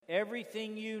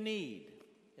everything you need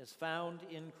is found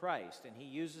in Christ. And he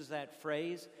uses that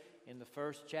phrase in the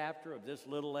first chapter of this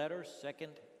little letter, 2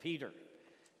 Peter.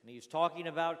 And he's talking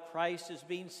about Christ as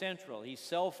being central. He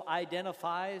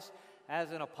self-identifies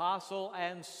as an apostle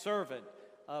and servant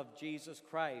of Jesus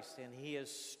Christ. And he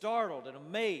is startled and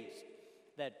amazed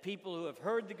that people who have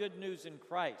heard the good news in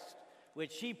Christ,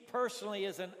 which he personally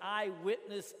is an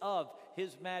eyewitness of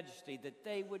his majesty, that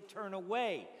they would turn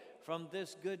away from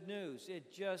this good news.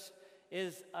 It just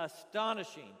is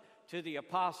astonishing to the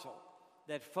apostle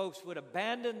that folks would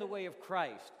abandon the way of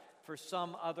Christ for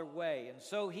some other way. And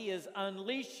so he is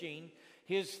unleashing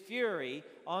his fury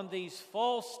on these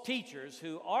false teachers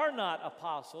who are not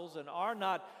apostles and are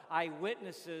not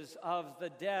eyewitnesses of the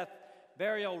death,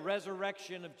 burial,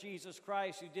 resurrection of Jesus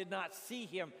Christ, who did not see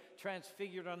him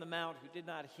transfigured on the mount, who did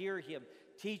not hear him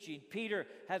teaching. Peter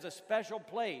has a special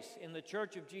place in the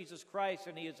church of Jesus Christ,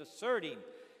 and he is asserting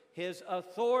his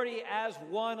authority as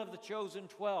one of the chosen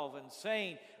 12 and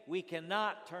saying we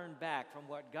cannot turn back from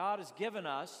what God has given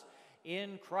us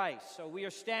in Christ. So we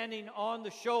are standing on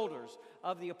the shoulders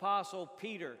of the Apostle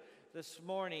Peter this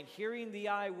morning, hearing the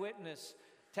eyewitness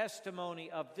testimony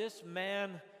of this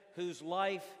man whose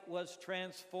life was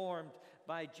transformed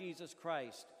by Jesus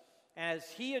Christ. As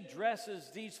he addresses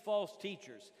these false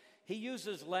teachers, he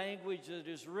uses language that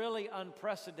is really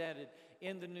unprecedented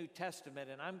in the New Testament.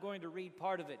 And I'm going to read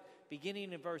part of it,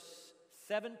 beginning in verse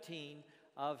 17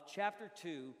 of chapter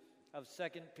 2 of 2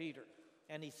 Peter.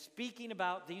 And he's speaking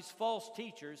about these false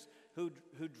teachers who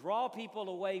draw people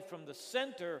away from the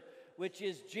center, which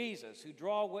is Jesus, who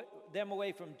draw them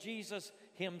away from Jesus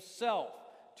himself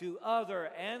to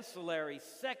other ancillary,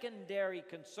 secondary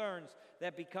concerns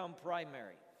that become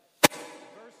primary.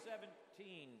 Verse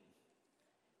 17.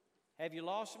 Have you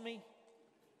lost me?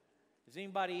 Is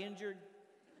anybody injured?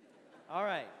 All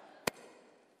right.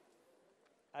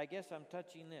 I guess I'm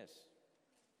touching this.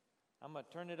 I'm going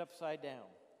to turn it upside down.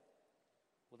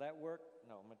 Will that work?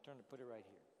 No, I'm going to put it right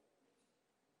here.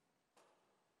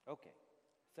 Okay.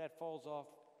 If that falls off,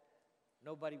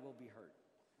 nobody will be hurt.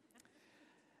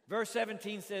 Verse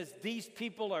 17 says, "These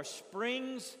people are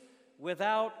springs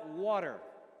without water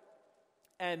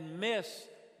and mists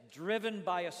driven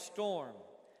by a storm.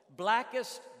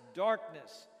 Blackest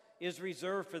darkness is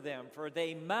reserved for them, for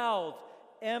they mouth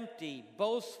empty,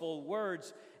 boastful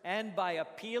words, and by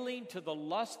appealing to the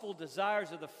lustful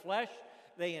desires of the flesh,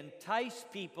 they entice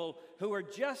people who are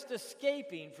just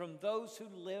escaping from those who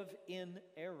live in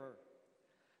error.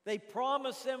 They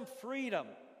promise them freedom,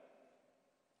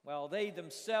 while they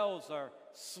themselves are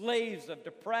slaves of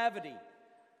depravity,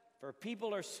 for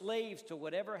people are slaves to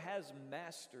whatever has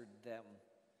mastered them.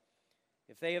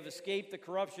 If they have escaped the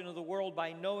corruption of the world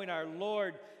by knowing our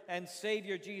Lord and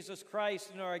Savior Jesus Christ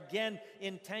and are again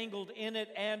entangled in it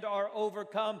and are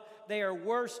overcome, they are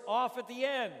worse off at the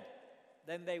end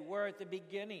than they were at the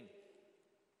beginning.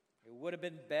 It would have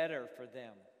been better for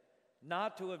them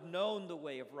not to have known the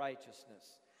way of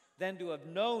righteousness than to have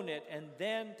known it and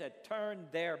then to turn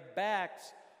their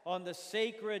backs on the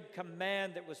sacred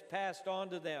command that was passed on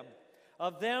to them.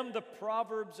 Of them the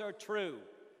proverbs are true.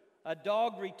 A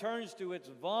dog returns to its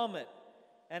vomit,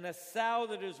 and a sow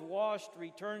that is washed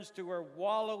returns to her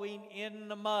wallowing in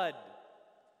the mud."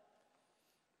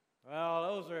 Well,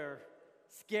 those are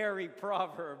scary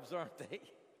proverbs, aren't they?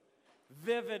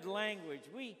 Vivid language.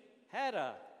 We had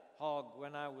a hog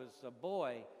when I was a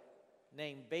boy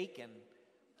named Bacon.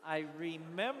 I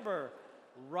remember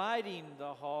riding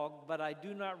the hog, but I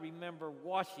do not remember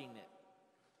washing it.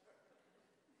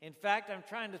 In fact, I'm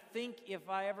trying to think if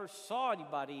I ever saw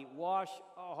anybody wash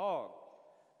a hog.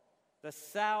 The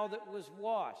sow that was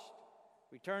washed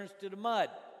returns to the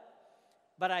mud.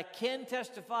 But I can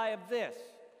testify of this.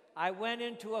 I went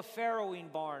into a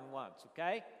farrowing barn once,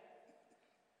 okay?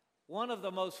 One of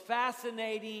the most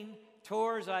fascinating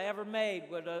tours I ever made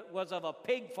was of a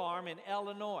pig farm in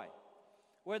Illinois,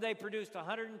 where they produced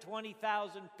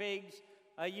 120,000 pigs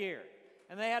a year.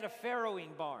 And they had a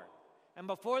farrowing barn. And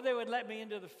before they would let me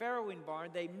into the farrowing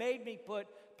barn, they made me put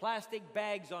plastic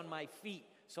bags on my feet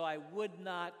so I would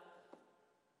not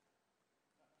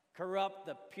corrupt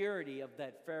the purity of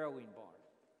that farrowing barn,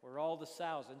 where all the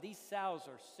sows, and these sows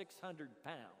are 600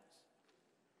 pounds.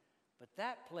 But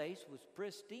that place was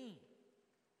pristine.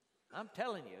 I'm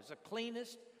telling you, it's the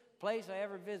cleanest place I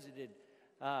ever visited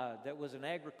that was an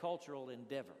agricultural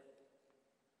endeavor.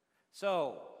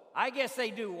 So, I guess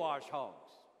they do wash hogs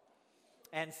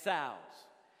and sows.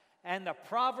 And the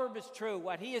proverb is true.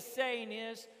 What he is saying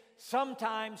is,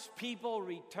 sometimes people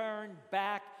return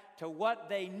back to what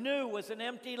they knew was an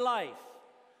empty life.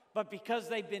 But because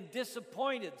they've been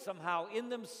disappointed somehow in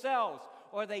themselves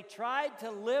or they tried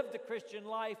to live the Christian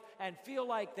life and feel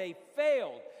like they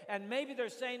failed. And maybe they're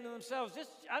saying to themselves,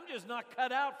 I'm just not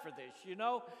cut out for this, you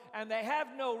know? And they have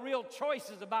no real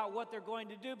choices about what they're going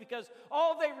to do because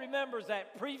all they remember is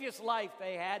that previous life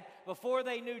they had before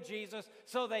they knew Jesus,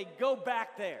 so they go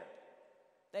back there.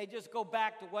 They just go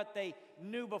back to what they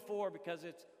knew before because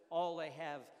it's all they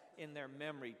have in their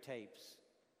memory tapes.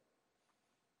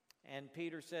 And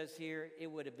Peter says here, it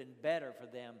would have been better for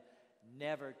them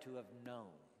never to have known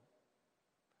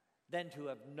than to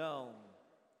have known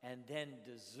and then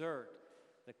desert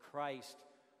the Christ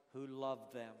who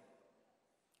loved them.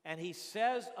 And he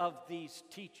says of these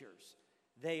teachers,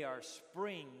 they are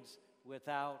springs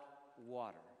without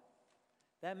water.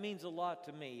 That means a lot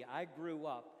to me. I grew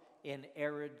up in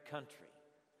arid country.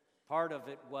 Part of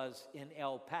it was in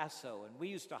El Paso, and we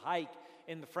used to hike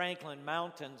in the Franklin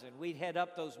Mountains, and we'd head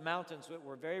up those mountains that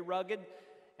were very rugged,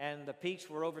 and the peaks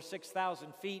were over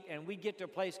 6,000 feet, and we'd get to a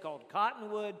place called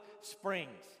Cottonwood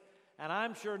Springs. And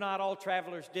I'm sure not all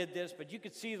travelers did this, but you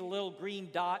could see the little green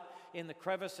dot in the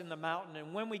crevice in the mountain,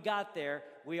 and when we got there,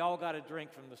 we all got a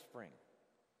drink from the spring.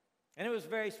 And it was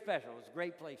very special. It was a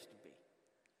great place to be.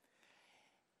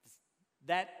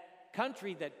 That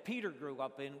country that Peter grew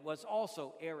up in was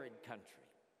also arid country.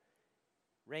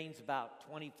 Rains about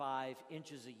 25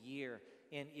 inches a year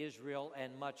in Israel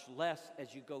and much less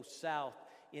as you go south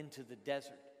into the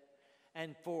desert.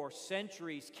 And for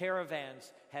centuries,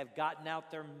 caravans have gotten out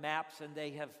their maps and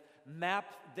they have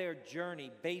mapped their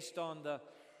journey based on the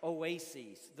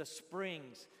oases, the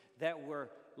springs that were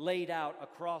laid out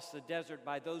across the desert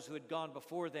by those who had gone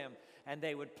before them. And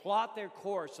they would plot their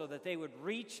course so that they would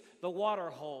reach the water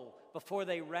hole before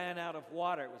they ran out of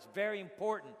water. It was very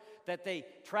important that they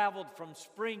traveled from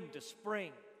spring to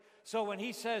spring. So when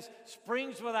he says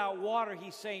springs without water,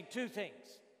 he's saying two things.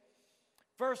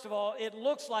 First of all, it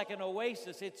looks like an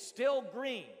oasis. It's still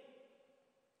green.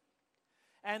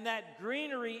 And that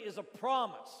greenery is a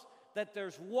promise that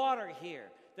there's water here,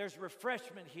 there's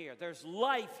refreshment here, there's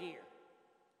life here.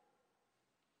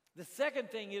 The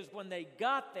second thing is when they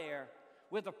got there,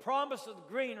 with the promise of the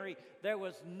greenery, there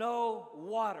was no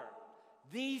water.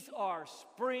 These are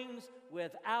springs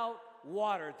without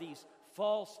water, these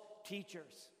false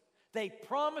teachers. They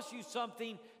promise you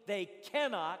something they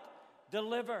cannot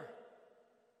deliver.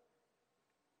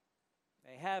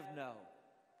 They have no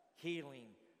healing,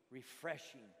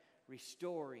 refreshing,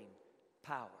 restoring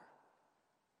power.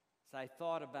 As I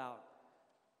thought about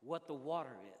what the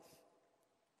water is,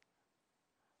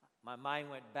 my mind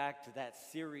went back to that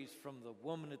series from the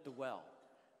woman at the well,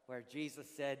 where Jesus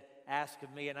said, "Ask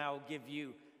of me and I will give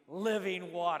you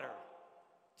living water."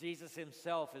 Jesus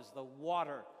himself is the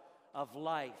water of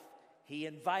life. He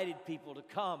invited people to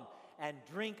come and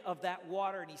drink of that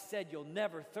water, and he said, "You'll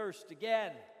never thirst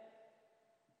again."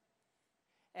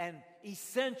 And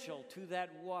essential to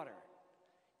that water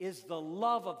is the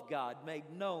love of God made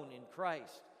known in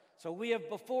Christ. So we have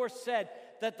before said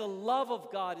that the love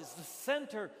of God is the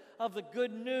center of the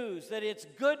good news, that it's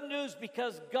good news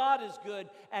because God is good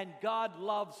and God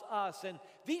loves us. And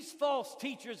these false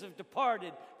teachers have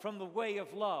departed from the way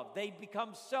of love. They've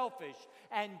become selfish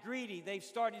and greedy. They've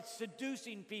started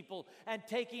seducing people and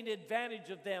taking advantage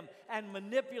of them and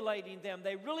manipulating them.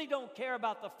 They really don't care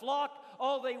about the flock.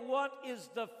 All they want is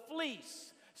the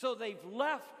fleece. So they've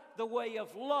left the way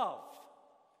of love.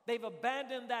 They've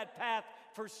abandoned that path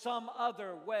for some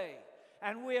other way.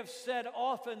 And we have said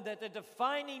often that the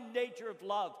defining nature of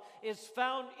love is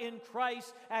found in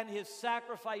Christ and his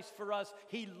sacrifice for us.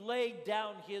 He laid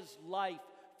down his life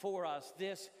for us.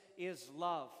 This is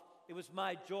love. It was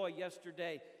my joy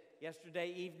yesterday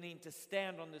evening to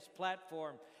stand on this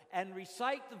platform and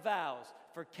recite the vows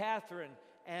for Catherine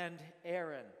and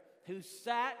Aaron, who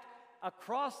sat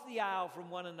across the aisle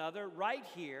from one another right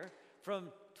here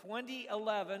from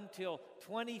 2011 till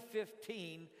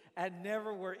 2015 and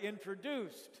never were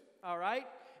introduced, all right?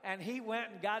 And he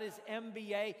went and got his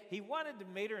MBA. He wanted to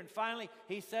meet her, and finally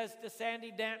he says to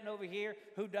Sandy Danton over here,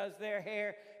 who does their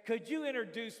hair, "Could you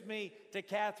introduce me to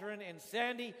Catherine?" And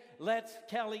Sandy lets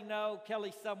Kelly know.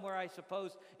 Kelly's somewhere, I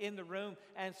suppose, in the room.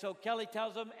 And so Kelly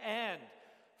tells him, and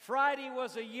Friday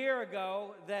was a year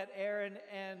ago that Aaron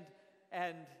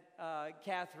and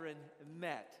Catherine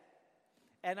met.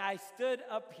 And I stood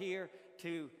up here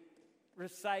to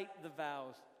recite the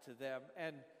vows to them.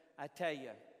 And I tell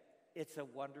you, it's a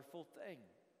wonderful thing,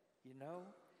 you know,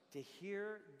 to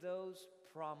hear those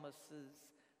promises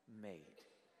made.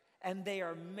 And they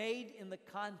are made in the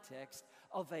context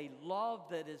of a love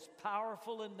that is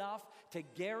powerful enough to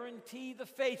guarantee the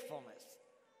faithfulness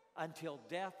until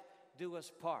death do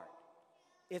us part.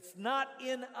 It's not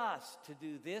in us to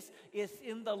do this. It's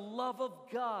in the love of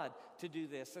God to do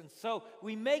this. And so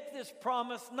we make this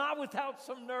promise not without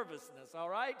some nervousness, all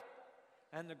right?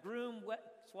 And the groom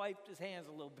swiped his hands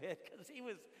a little bit because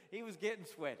he was getting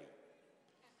sweaty.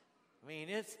 I mean,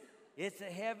 it's a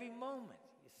heavy moment,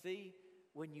 you see,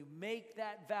 when you make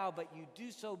that vow, but you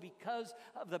do so because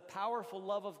of the powerful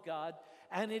love of God.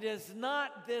 And it is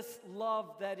not this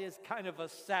love that is kind of a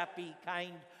sappy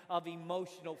kind of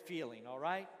emotional feeling, all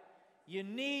right? You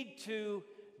need to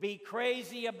be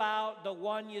crazy about the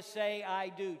one you say I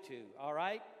do to, all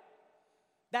right?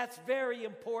 That's very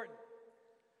important.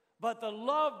 But the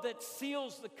love that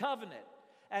seals the covenant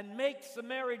and makes the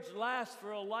marriage last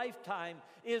for a lifetime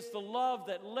is the love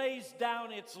that lays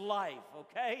down its life,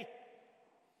 okay?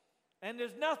 And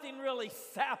there's nothing really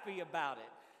sappy about it.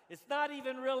 It's not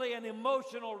even really an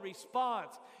emotional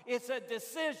response. It's a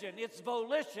decision, it's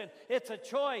volition, it's a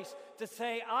choice to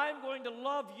say, I'm going to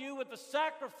love you with the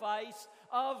sacrifice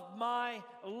of my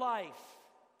life.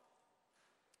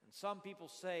 And some people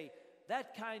say,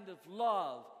 that kind of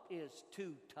love is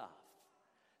too tough.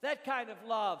 That kind of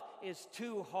love is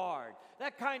too hard.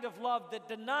 That kind of love that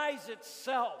denies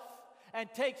itself and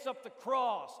takes up the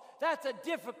cross. That's a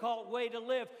difficult way to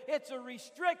live. It's a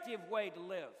restrictive way to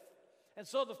live. And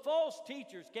so the false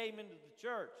teachers came into the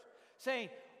church saying,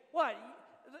 what?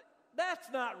 That's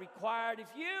not required of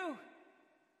you.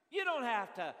 You don't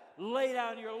have to lay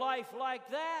down your life like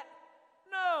that.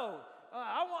 No,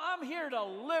 I'm here to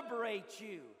liberate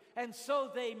you. And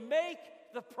so they make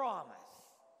the promise.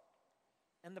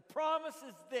 And the promise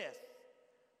is this.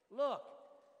 Look,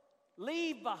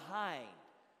 leave behind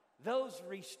those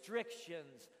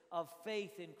restrictions of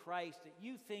faith in Christ that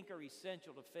you think are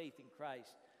essential to faith in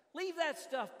Christ. Leave that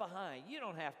stuff behind. You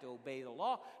don't have to obey the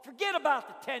law. Forget about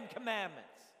the 10 Commandments.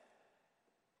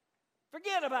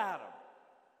 Forget about them.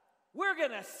 We're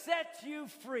going to set you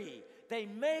free. They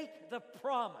make the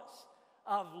promise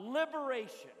of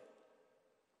liberation.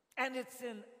 And it's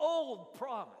an old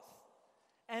promise.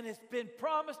 And it's been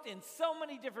promised in so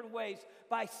many different ways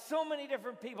by so many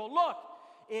different people. Look,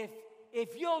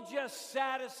 if you'll just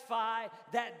satisfy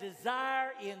that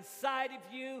desire inside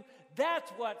of you,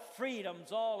 that's what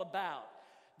freedom's all about.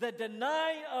 The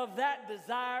denying of that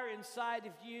desire inside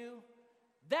of you,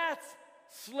 that's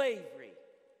slavery.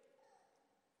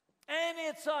 And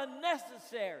it's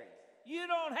unnecessary. You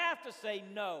don't have to say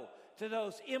no to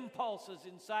those impulses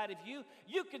inside of you.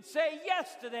 You can say yes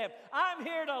to them. I'm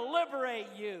here to liberate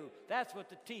you. That's what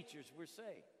the teachers were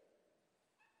saying.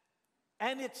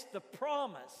 And it's the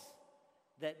promise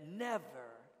that never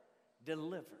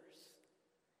delivers.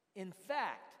 In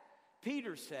fact,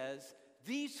 Peter says,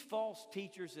 these false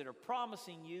teachers that are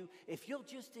promising you, if you'll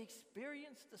just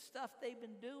experience the stuff they've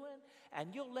been doing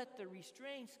and you'll let the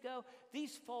restraints go,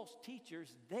 these false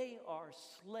teachers, they are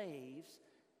slaves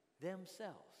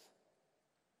themselves.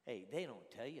 Hey, they don't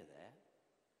tell you that.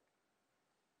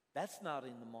 That's not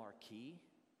in the marquee.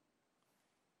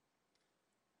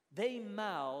 They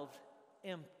mouth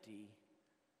empty,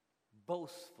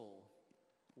 boastful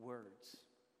words.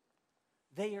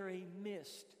 They are a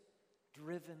mist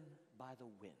driven by the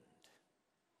wind.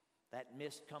 That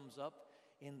mist comes up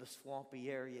in the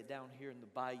swampy area down here in the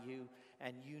bayou,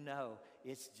 and you know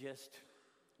it's just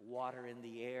water in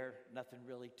the air, nothing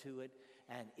really to it.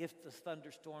 And if the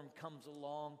thunderstorm comes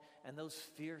along and those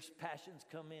fierce passions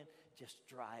come in, just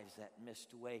drives that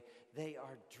mist away. They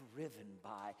are driven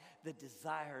by the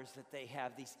desires that they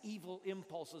have, these evil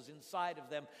impulses inside of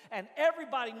them. And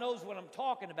everybody knows what I'm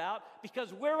talking about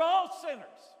because we're all sinners.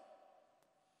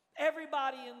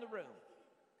 Everybody in the room.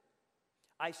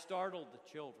 I startled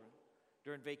the children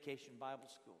during Vacation Bible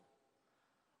School.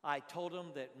 I told them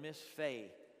that Miss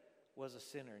Faye was a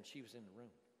sinner and she was in the room.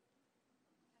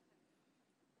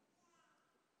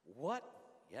 What?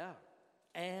 Yeah.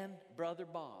 And Brother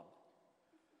Bob.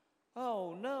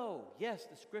 Oh, no. Yes,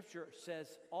 the scripture says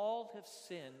all have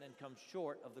sinned and come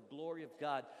short of the glory of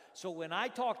God. So when I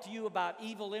talk to you about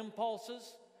evil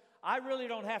impulses, I really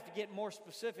don't have to get more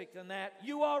specific than that.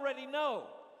 You already know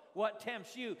what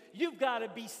tempts you. You've got to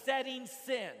be besetting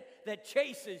sin that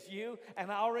chases you,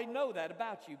 and I already know that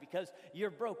about you because you're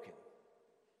broken.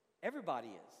 Everybody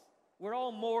is. We're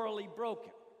all morally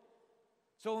broken.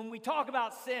 So when we talk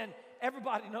about sin,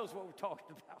 everybody knows what we're talking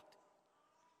about.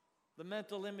 The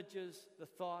mental images, the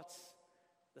thoughts,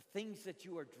 the things that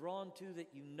you are drawn to that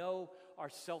you know are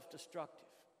self-destructive.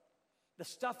 The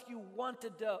stuff you want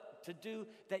to do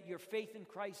that your faith in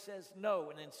Christ says no,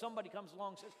 and then somebody comes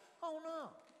along and says, oh,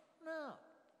 no,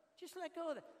 just let go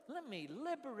of that. Let me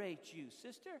liberate you,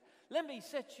 sister. Let me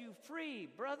set you free,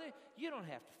 brother. You don't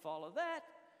have to follow that.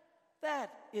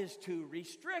 That is too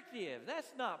restrictive.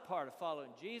 That's not part of following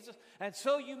Jesus. And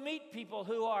so you meet people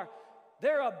who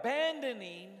they're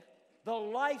abandoning the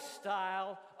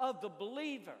lifestyle of the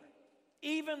believer.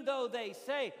 Even though they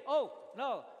say, oh,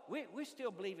 no, we're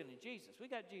still believing in Jesus. We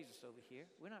got Jesus over here.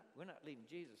 We're not leaving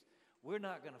Jesus. We're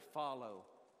not going to follow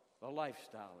the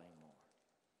lifestyle anymore.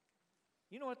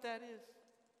 You know what that is?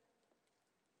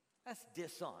 That's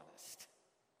dishonest.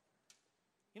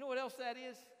 You know what else that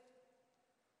is?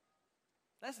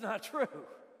 That's not true.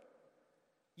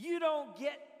 You don't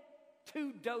get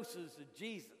 2 doses of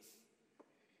Jesus.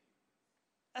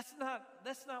 That's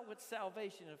not what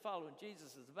salvation and following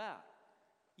Jesus is about.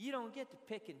 You don't get to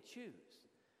pick and choose.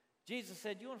 Jesus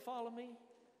said, you want to follow me?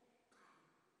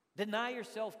 Deny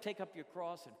yourself, take up your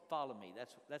cross, and follow me.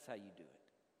 That's how you do it.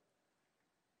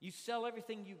 You sell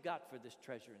everything you've got for this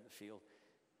treasure in the field.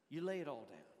 You lay it all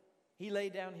down. He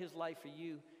laid down his life for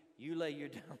you. You lay your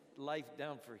life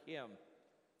down for him.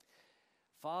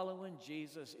 Following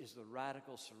Jesus is the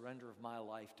radical surrender of my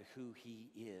life to who he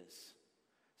is.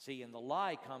 See, and the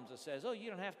lie comes and says, oh, you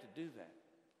don't have to do that.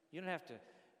 You don't have to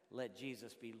let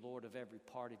Jesus be Lord of every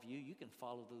part of you. You can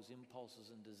follow those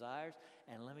impulses and desires,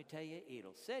 and let me tell you,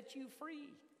 it'll set you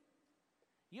free.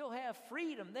 You'll have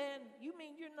freedom then. You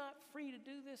mean you're not free to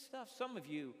do this stuff? Some of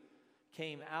you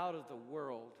came out of the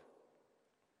world,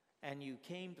 and you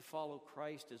came to follow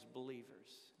Christ as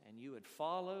believers, and you had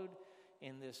followed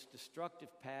in this destructive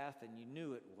path, and you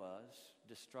knew it was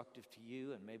destructive to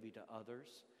you and maybe to others.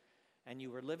 And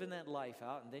you were living that life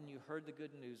out, and then you heard the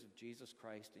good news of Jesus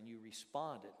Christ, and you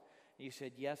responded. And you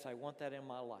said, yes, I want that in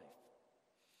my life.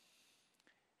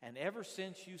 And ever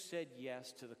since you said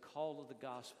yes to the call of the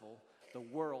gospel, the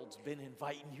world's been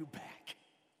inviting you back.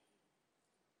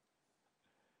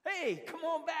 Hey, come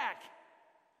on back.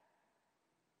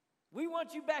 We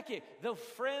want you back here. The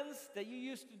friends that you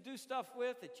used to do stuff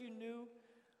with that you knew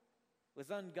was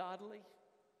ungodly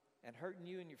and hurting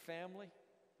you and your family,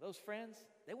 those friends,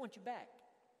 they want you back.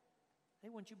 They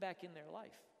want you back in their life.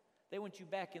 They want you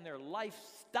back in their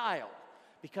lifestyle.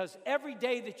 Because every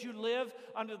day that you live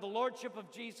under the lordship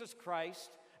of Jesus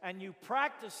Christ and you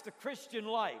practice the Christian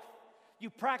life, you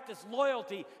practice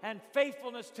loyalty and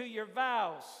faithfulness to your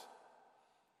vows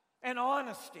and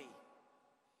honesty.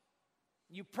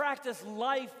 You practice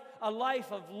a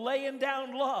life of laying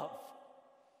down love.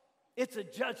 It's a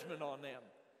judgment on them.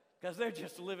 Because they're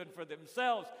just living for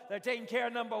themselves. They're taking care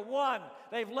of number one.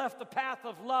 They've left the path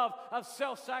of love, of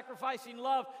self-sacrificing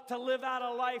love, to live out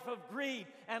a life of greed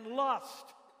and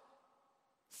lust,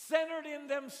 centered in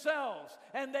themselves.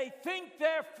 And they think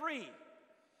they're free.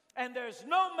 And there's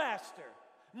no master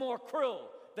more cruel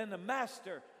than the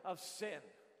master of sin.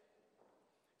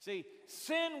 See,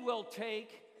 sin will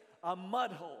take a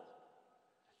mud hole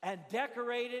and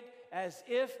decorate it as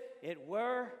if it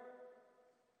were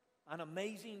an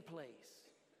amazing place.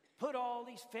 Put all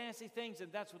these fancy things,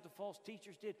 and that's what the false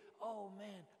teachers did. Oh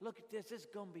man, look at this. This is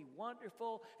going to be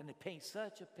wonderful. And they paint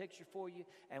such a picture for you.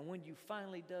 And when you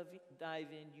finally dive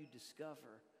in, you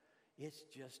discover it's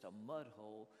just a mud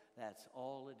hole. That's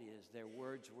all it is. Their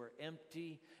words were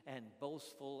empty and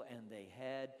boastful, and they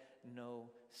had no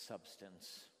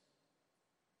substance.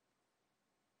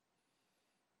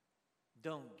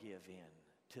 Don't give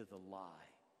in to the lie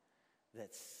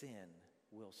that sin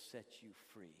will set you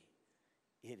free.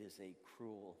 It is a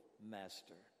cruel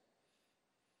master.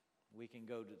 We can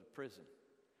go to the prison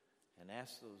and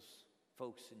ask those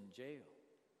folks in jail,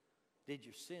 did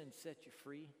your sin set you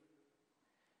free?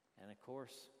 And of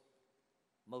course,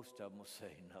 most of them will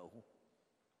say no.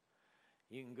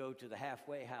 You can go to the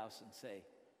halfway house and say,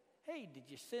 hey, did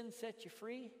your sin set you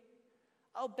free?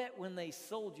 I'll bet when they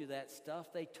sold you that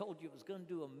stuff, they told you it was going to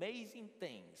do amazing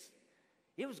things.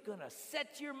 It was going to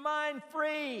set your mind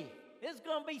free. It's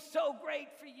going to be so great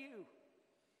for you.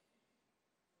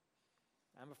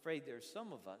 I'm afraid there's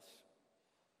some of us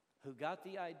who got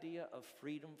the idea of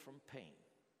freedom from pain.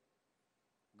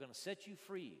 I'm going to set you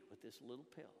free with this little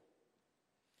pill.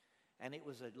 And it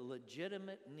was a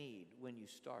legitimate need when you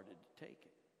started to take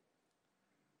it,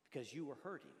 because you were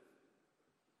hurting.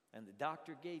 And the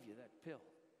doctor gave you that pill.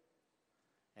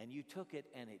 And you took it,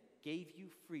 and it gave you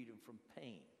freedom from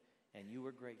pain. And you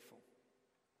were grateful.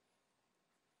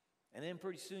 And then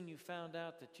pretty soon you found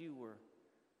out that you were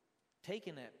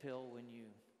taking that pill when you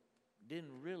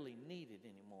didn't really need it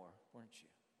anymore, weren't you?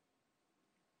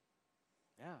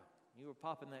 Yeah, you were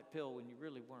popping that pill when you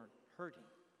really weren't hurting.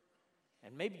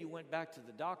 And maybe you went back to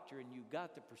the doctor and you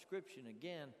got the prescription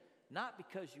again, not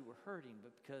because you were hurting,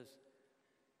 but because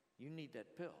you need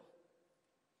that pill.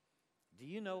 Do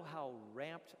you know how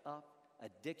ramped up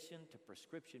addiction to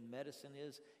prescription medicine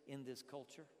is in this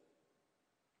culture?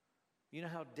 You know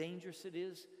how dangerous it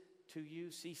is to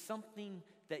you? See, something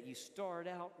that you start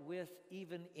out with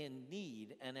even in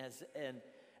need and as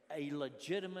a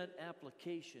legitimate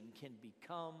application can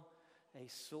become a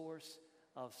source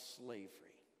of slavery.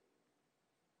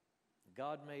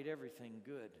 God made everything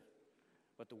good,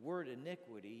 but the word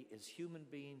iniquity is human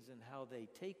beings and how they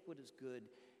take what is good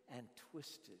and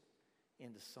twist it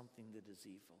into something that is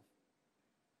evil.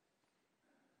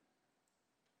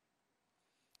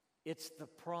 It's the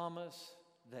promise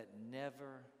that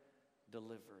never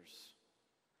delivers.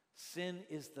 Sin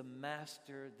is the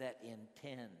master that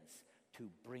intends to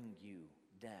bring you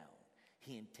down.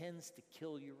 He intends to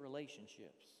kill your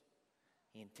relationships.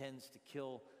 He intends to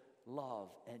kill love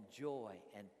and joy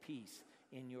and peace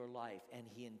in your life. And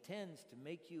he intends to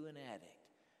make you an addict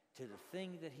to the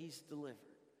thing that he's delivered,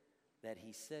 that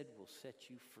he said will set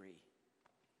you free.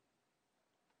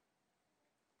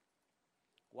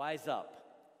 Wise up.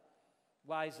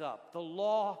 Wise up. The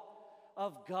law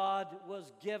of God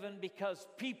was given because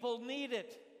people need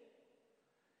it.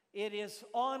 It is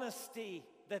honesty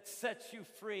that sets you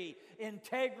free,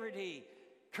 integrity,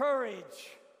 courage.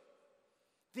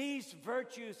 These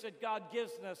virtues that God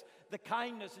gives us, the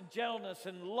kindness and gentleness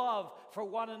and love for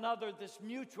one another, this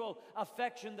mutual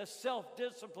affection, the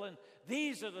self-discipline,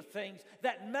 these are the things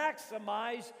that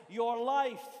maximize your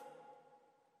life.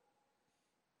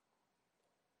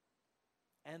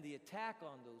 And the attack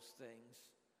on those things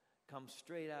comes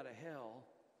straight out of hell,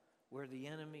 where the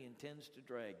enemy intends to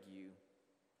drag you.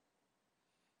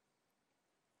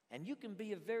 And you can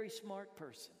be a very smart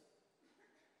person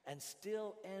and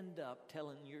still end up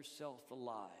telling yourself a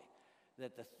lie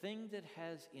that the thing that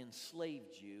has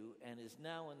enslaved you and is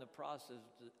now in the process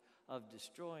of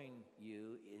destroying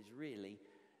you is really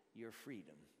your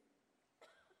freedom.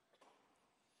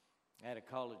 I had a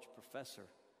college professor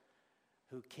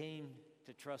who came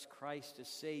to trust Christ as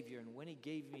Savior, and when he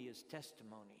gave me his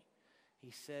testimony, he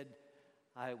said,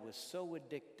 I was so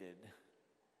addicted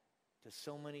to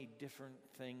so many different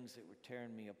things that were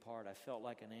tearing me apart. I felt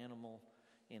like an animal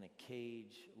in a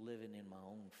cage living in my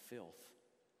own filth.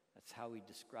 That's how he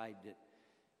described it,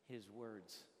 his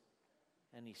words.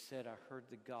 And he said, I heard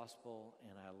the gospel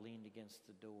and I leaned against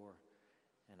the door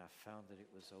and I found that it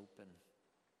was open.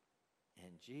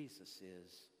 And Jesus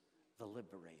is the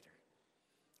liberator.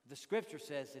 The scripture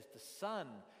says, if the Son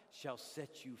shall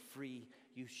set you free,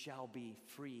 you shall be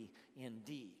free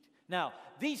indeed. Now,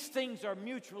 these things are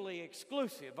mutually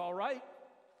exclusive, all right?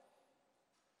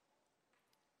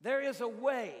 There is a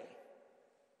way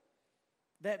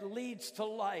that leads to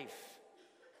life,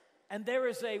 and there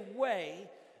is a way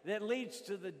that leads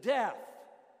to the death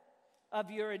of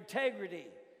your integrity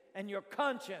and your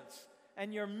conscience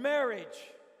and your marriage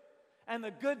and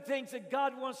the good things that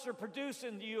God wants to produce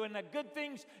in you and the good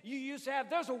things you used to have.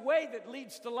 There's a way that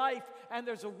leads to life, and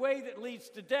there's a way that leads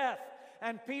to death.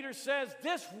 And Peter says,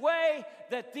 this way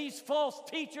that these false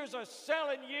teachers are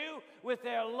selling you with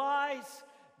their lies,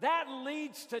 that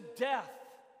leads to death.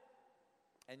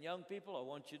 And young people, I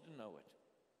want you to know it.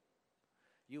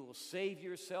 You will save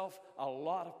yourself a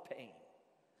lot of pain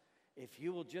if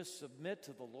you will just submit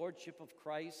to the lordship of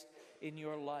Christ in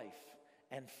your life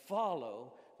and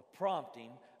follow the prompting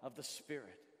of the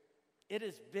Spirit. It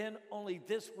has been only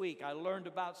this week I learned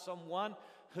about someone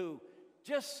who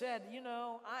just said, you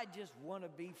know, I just want to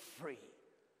be free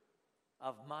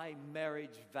of my marriage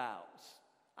vows.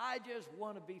 I just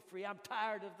want to be free. I'm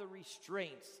tired of the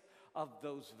restraints of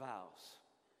those vows.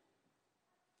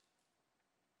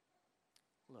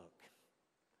 Look,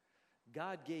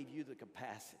 God gave you the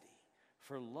capacity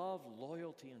for love,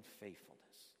 loyalty, and faithfulness.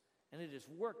 And it has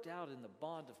worked out in the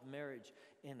bond of marriage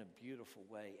in a beautiful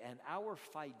way. And our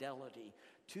fidelity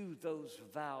to those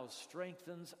vows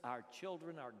strengthens our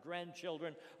children, our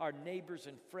grandchildren, our neighbors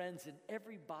and friends, and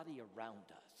everybody around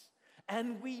us.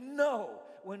 And we know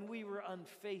when we were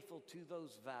unfaithful to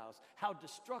those vows, how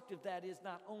destructive that is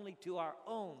not only to our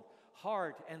own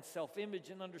heart and self-image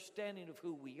and understanding of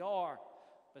who we are,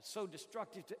 but so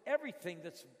destructive to everything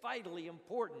that's vitally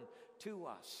important to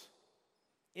us.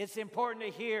 It's important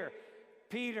to hear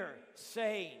Peter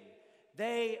saying,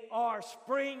 they are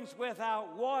springs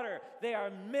without water. They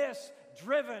are mist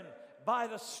driven by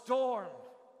the storm.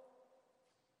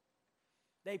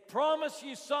 They promise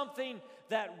you something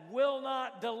that will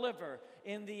not deliver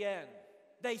in the end.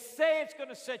 They say it's going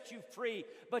to set you free,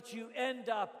 but you end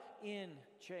up in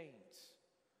chains.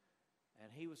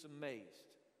 And he was amazed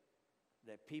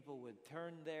that people would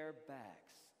turn their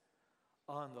backs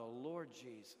on the Lord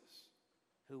Jesus,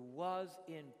 who was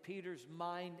in Peter's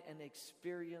mind and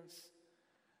experience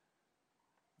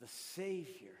the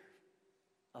Savior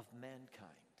of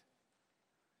mankind.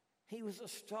 He was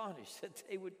astonished that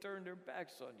they would turn their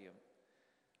backs on him.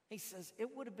 He says,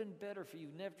 it would have been better for you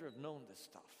never to have known this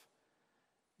stuff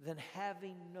than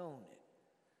having known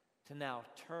it to now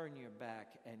turn your back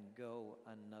and go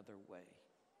another way.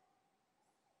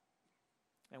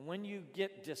 And when you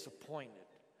get disappointed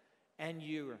and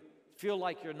you feel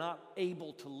like you're not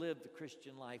able to live the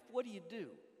Christian life, what do you do?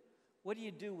 What do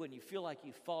you do when you feel like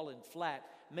you've fallen flat,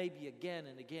 maybe again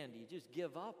and again? Do you just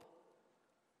give up?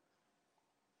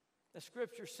 The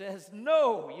scripture says,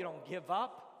 no, you don't give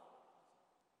up.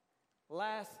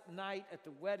 Last night at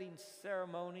the wedding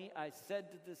ceremony, I said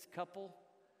to this couple,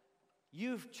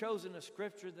 you've chosen a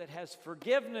scripture that has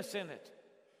forgiveness in it.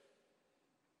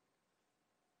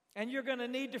 And you're going to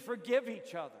need to forgive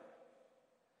each other.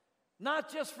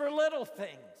 Not just for little things,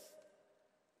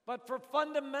 but for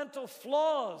fundamental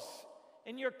flaws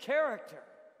in your character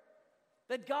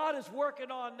that God is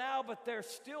working on now, but they're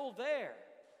still there.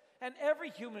 And every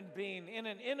human being in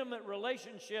an intimate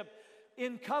relationship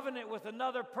in covenant with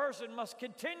another person must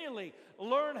continually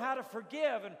learn how to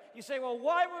forgive. And you say, well,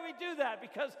 why would we do that?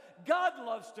 Because God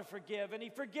loves to forgive, and He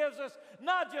forgives us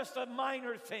not just the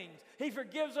minor things. He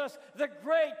forgives us the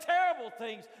great, terrible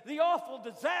things, the awful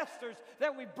disasters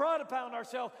that we brought upon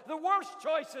ourselves, the worst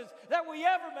choices that we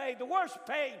ever made, the worst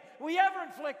pain we ever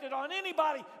inflicted on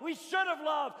anybody we should have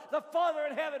loved. The Father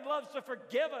in heaven loves to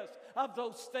forgive us of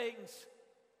those things.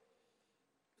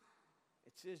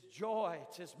 It's His joy,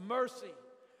 it's His mercy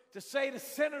to say to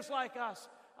sinners like us,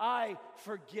 I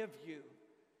forgive you.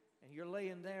 And you're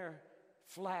laying there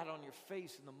flat on your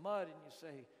face in the mud and you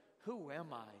say, who am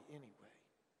I anyway?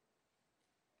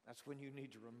 That's when you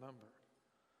need to remember,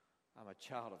 I'm a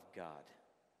child of God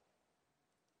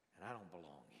and I don't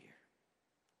belong here.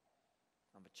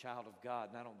 I'm a child of God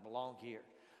and I don't belong here.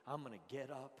 I'm going to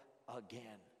get up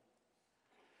again,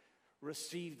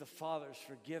 receive the Father's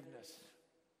forgiveness,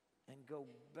 and go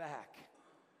back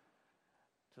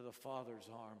to the Father's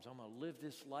arms. I'm going to live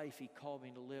this life He called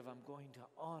me to live. I'm going to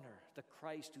honor the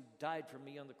Christ who died for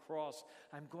me on the cross.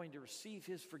 I'm going to receive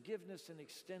His forgiveness and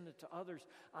extend it to others.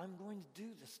 I'm going to do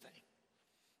this thing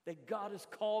that God has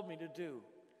called me to do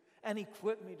and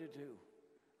equipped me to do.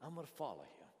 I'm going to follow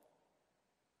Him.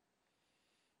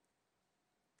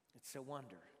 It's a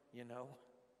wonder,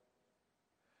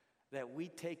 that we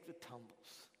take the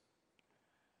tumbles.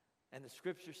 And the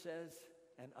scripture says,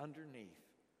 and underneath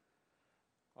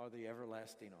are the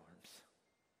everlasting arms.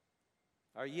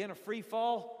 Are you in a free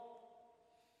fall?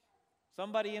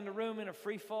 Somebody in the room in a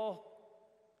free fall?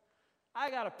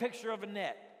 I got a picture of a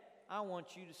net I want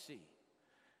you to see.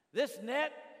 This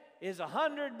net is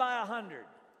 100 by 100.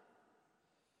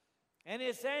 And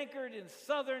it's anchored in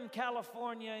Southern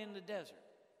California in the desert.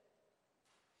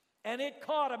 And it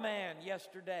caught a man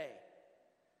yesterday.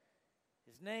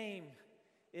 His name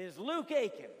is Luke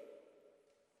Aiken.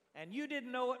 And you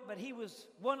didn't know it, but he was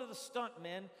one of the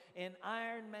stuntmen in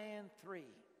Iron Man 3.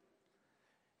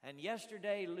 And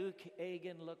yesterday, Luke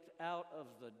Aiken looked out of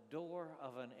the door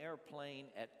of an airplane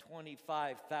at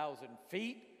 25,000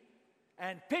 feet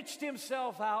and pitched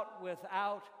himself out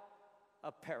without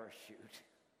a parachute.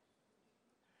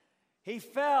 He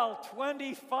fell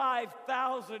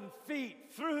 25,000 feet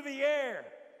through the air.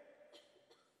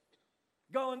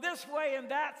 Going this way and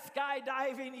that,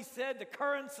 skydiving, he said, the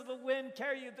currents of the wind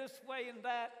carry you this way and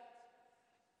that.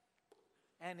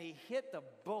 And he hit the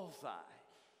bullseye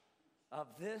of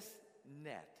this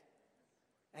net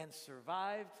and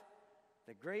survived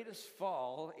the greatest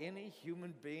fall any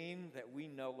human being that we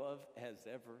know of has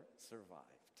ever survived.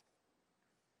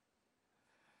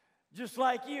 Just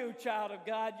like you, child of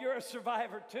God, you're a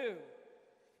survivor too.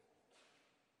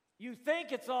 You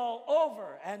think it's all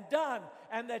over and done,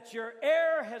 and that your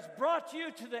error has brought you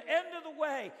to the end of the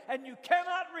way, and you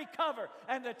cannot recover.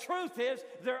 And the truth is,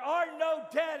 there are no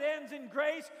dead ends in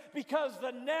grace, because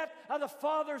the net of the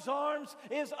Father's arms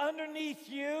is underneath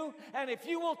you. And if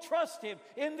you will trust Him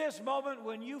in this moment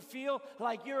when you feel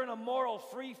like you're in a moral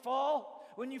free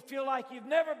fall, when you feel like you've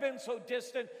never been so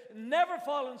distant, never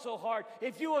fallen so hard,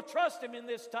 if you will trust Him in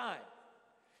this time,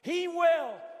 He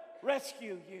will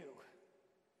rescue you.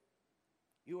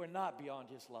 You are not beyond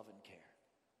His love and care.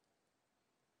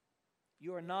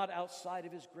 You are not outside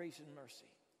of His grace and mercy.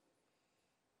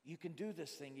 You can do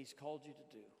this thing He's called you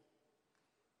to do.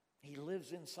 He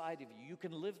lives inside of you. You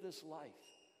can live this life.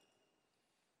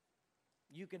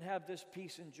 You can have this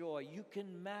peace and joy. You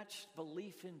can match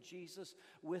belief in Jesus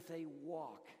with a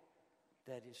walk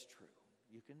that is true.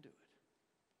 You can do it.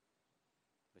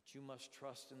 But you must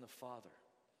trust in the Father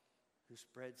who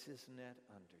spreads His net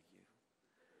under you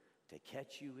to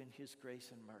catch you in His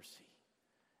grace and mercy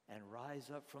and rise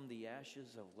up from the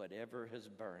ashes of whatever has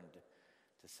burned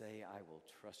to say, I will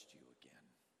trust you again.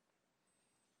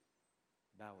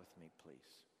 Bow with me,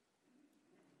 please.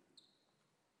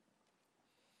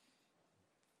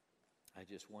 I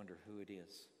just wonder who it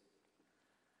is.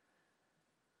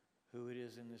 Who it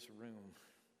is in this room.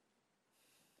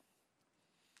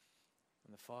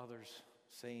 And the Father's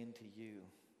saying to you,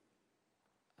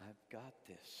 I've got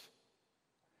this.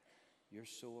 You're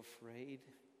so afraid.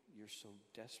 You're so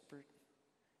desperate.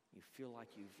 You feel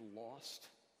like you've lost.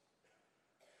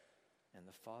 And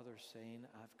the Father's saying,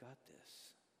 I've got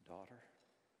this, daughter.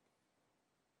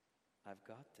 I've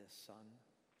got this, son.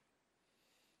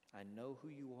 I know who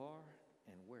you are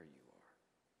and where you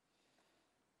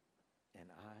are. And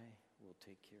I will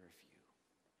take care of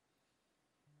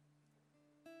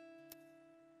you.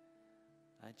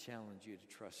 I challenge you to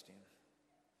trust him.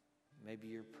 Maybe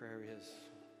your prayer is,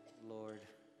 Lord,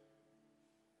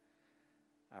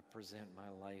 I present my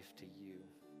life to you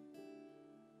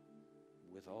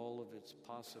with all of its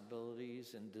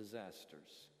possibilities and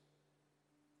disasters.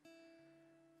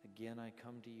 Again, I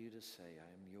come to you to say,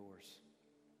 I am yours.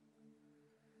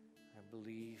 I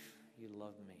believe you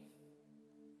love me.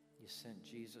 You sent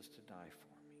Jesus to die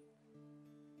for me.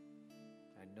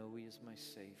 I know he is my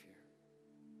Savior.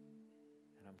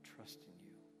 And I'm trusting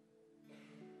you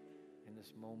in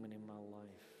this moment in my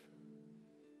life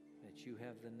that you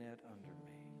have the net under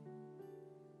me.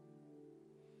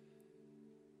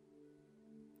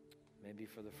 Maybe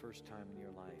for the first time in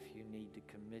your life, you need to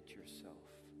commit yourself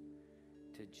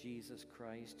to Jesus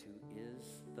Christ, who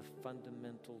is the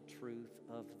fundamental truth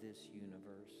of this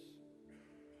universe.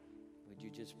 Would you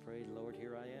just pray, Lord,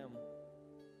 here I am,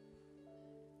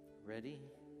 ready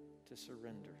to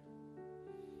surrender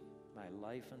my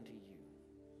life unto you.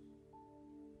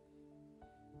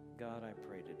 God, I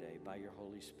pray today, by your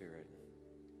Holy Spirit,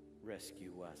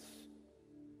 rescue us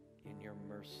in your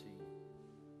mercy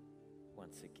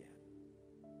once again.